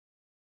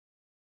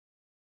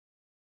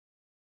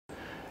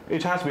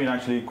It has been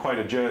actually quite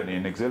a journey,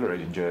 an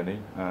exhilarating journey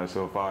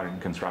so far in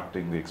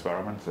constructing the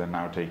experiments and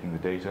now taking the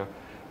data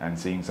and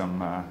seeing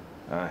some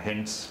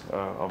hints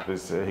of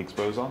this Higgs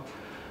boson.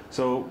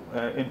 So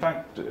in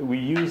fact we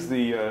use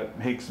the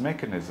Higgs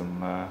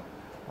mechanism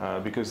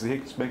because the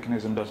Higgs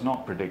mechanism does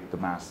not predict the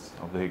mass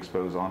of the Higgs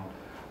boson,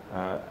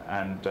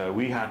 and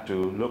we had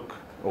to look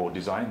or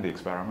design the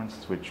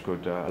experiments which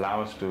could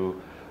allow us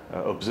to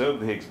observe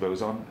the Higgs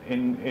boson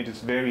in its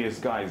various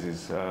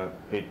guises.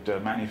 It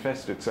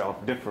manifests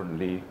itself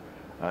differently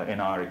in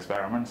our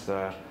experiments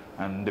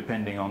and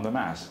depending on the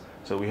mass.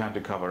 So we had to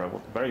cover a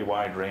very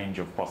wide range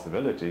of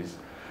possibilities,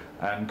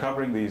 and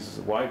covering these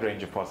wide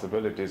range of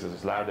possibilities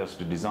has allowed us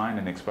to design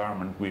an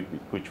experiment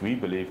which we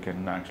believe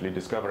can actually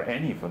discover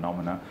any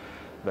phenomena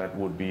that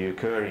would be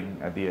occurring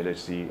at the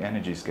LHC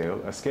energy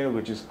scale, a scale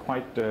which is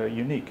quite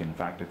unique. In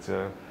fact, it's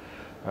a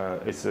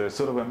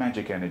sort of a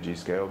magic energy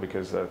scale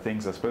because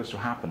things are supposed to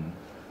happen.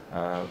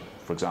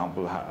 For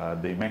example,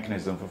 the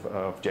mechanism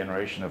of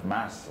generation of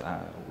mass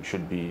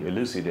should be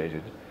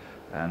elucidated,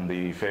 and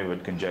the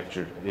favored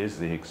conjecture is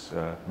the Higgs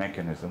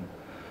mechanism.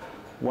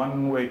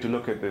 One way to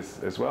look at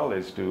this as well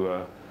is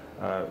to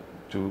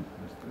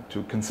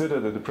consider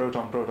that the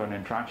proton-proton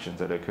interactions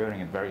that are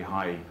occurring at very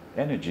high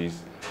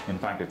energies, in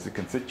fact it's the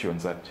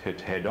constituents that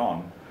hit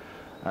head-on,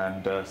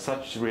 and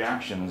such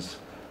reactions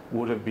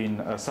would have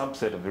been a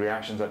subset of the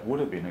reactions that would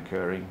have been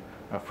occurring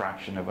a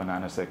fraction of a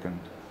nanosecond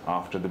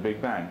after the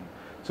Big Bang.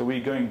 So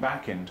we're going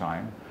back in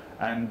time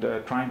and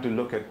trying to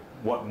look at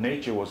what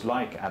nature was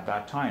like at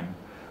that time.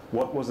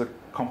 What was the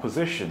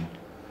composition?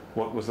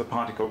 What was the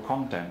particle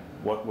content?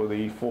 What were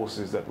the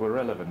forces that were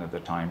relevant at the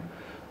time?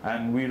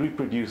 And we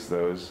reproduce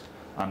those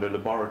under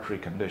laboratory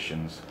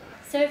conditions.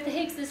 So if the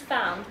Higgs is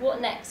found,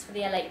 what next for the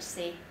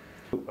LHC?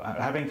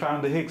 Having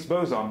found the Higgs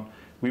boson,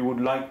 we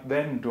would like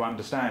then to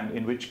understand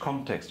in which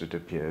context it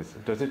appears.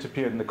 Does it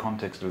appear in the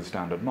context of the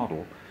Standard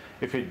Model?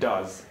 If it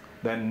does,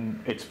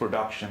 then its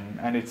production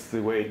and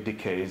the way it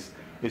decays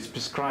is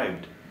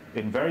prescribed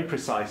in very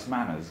precise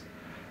manners.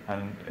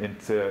 And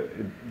it's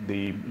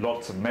the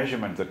lots of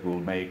measurements that we'll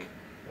make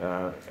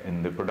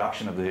in the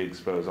production of the Higgs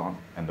boson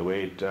and the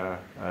way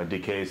it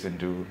decays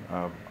into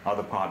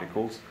other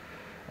particles,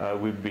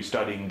 we'll be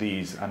studying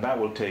these, and that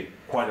will take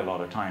quite a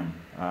lot of time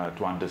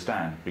to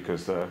understand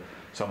because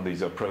some of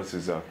these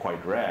processes are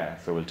quite rare,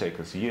 so it will take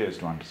us years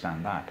to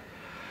understand that.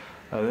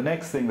 The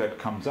next thing that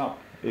comes up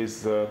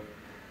is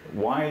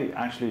why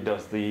actually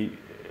does the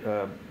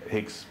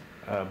Higgs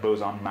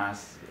boson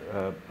mass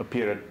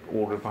appear at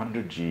order of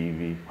 100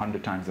 GeV,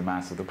 100 times the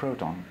mass of the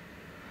proton?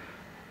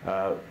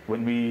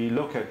 When we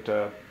look at,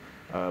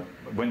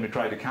 when we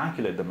try to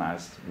calculate the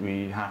mass,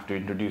 we have to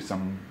introduce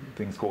some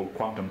things called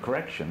quantum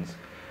corrections,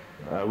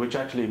 which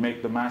actually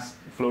make the mass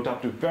float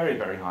up to very,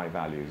 very high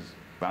values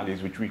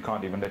which we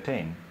can't even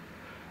attain.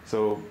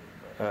 So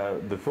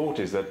the thought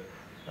is that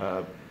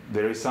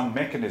there is some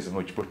mechanism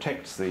which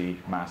protects the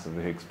mass of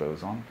the Higgs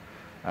boson,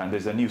 and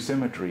there's a new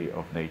symmetry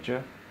of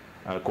nature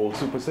called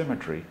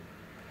supersymmetry.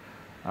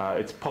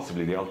 It's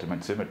possibly the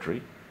ultimate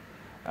symmetry,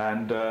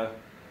 and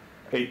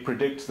it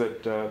predicts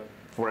that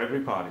for every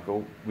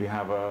particle we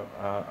have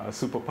a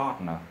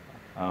superpartner.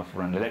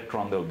 For an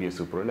electron there will be a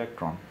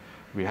superelectron.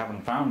 We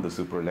haven't found the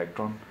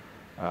superelectron,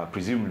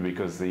 presumably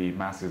because the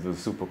masses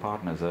of the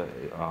superpartners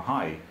are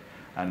high,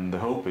 and the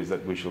hope is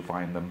that we shall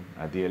find them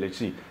at the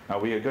LHC. Now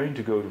we are going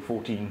to go to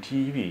 14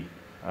 TeV.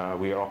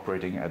 We are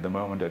operating at the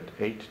moment at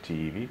 8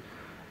 TeV,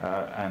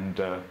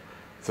 and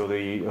so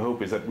the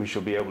hope is that we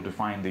shall be able to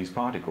find these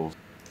particles.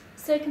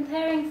 So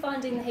comparing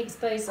finding the Higgs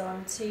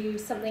boson to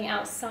something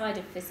outside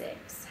of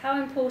physics,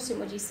 how important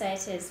would you say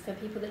it is for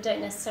people that don't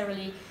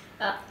necessarily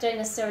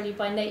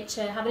by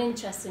nature have an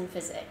interest in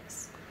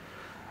physics?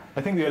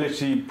 I think the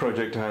LHC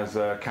project has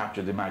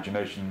captured the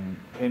imagination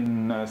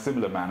in a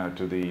similar manner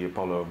to the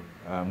Apollo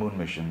moon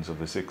missions of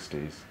the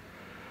 60s.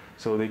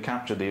 So they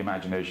captured the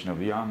imagination of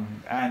the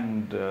young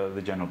and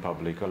the general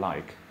public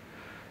alike.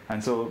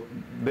 And so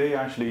they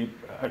actually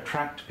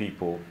attract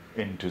people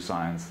into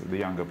science, the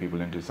younger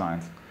people into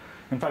science.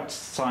 In fact,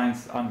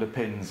 science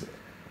underpins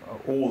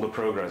all the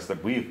progress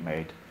that we've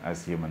made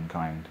as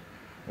humankind,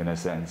 in a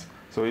sense.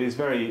 So it is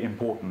very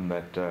important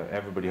that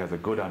everybody has a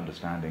good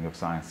understanding of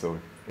science. So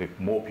if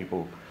more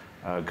people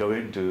go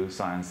into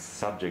science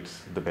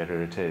subjects, the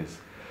better it is.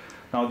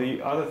 Now,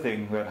 the other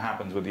thing that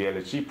happens with the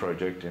LHC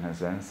project, in a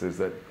sense, is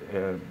that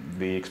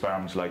the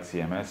experiments like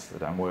CMS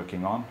that I'm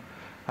working on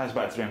has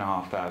about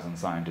 3,500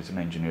 scientists and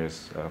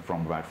engineers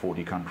from about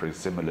 40 countries,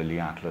 similarly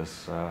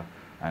Atlas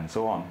and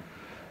so on.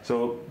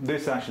 So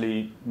this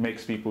actually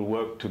makes people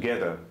work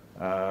together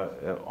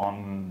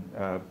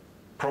on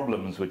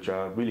problems which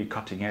are really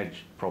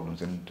cutting-edge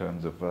problems in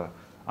terms of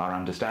our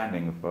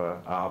understanding of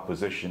our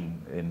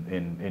position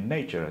in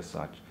nature as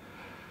such.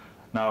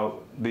 Now,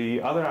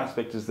 the other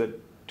aspect is that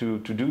to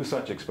do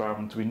such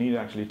experiments, we need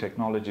actually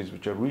technologies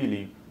which are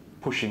really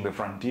pushing the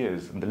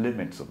frontiers and the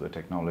limits of the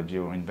technology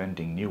or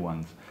inventing new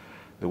ones.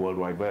 The World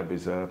Wide Web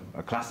is a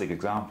classic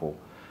example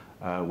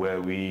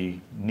where we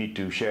need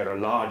to share a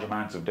large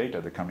amounts of data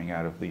that are coming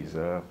out of these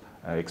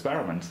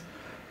experiments.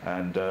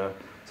 And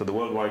so the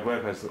World Wide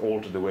Web has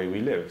altered the way we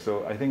live.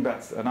 So I think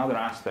that's another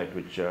aspect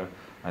which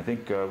I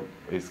think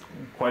is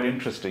quite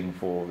interesting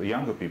for the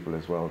younger people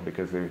as well,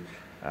 because they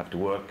have to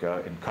work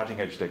in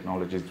cutting-edge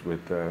technologies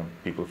with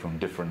people from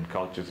different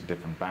cultures,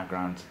 different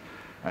backgrounds,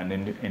 and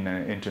in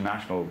an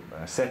international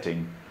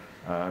setting,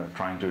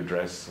 trying to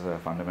address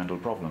fundamental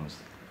problems.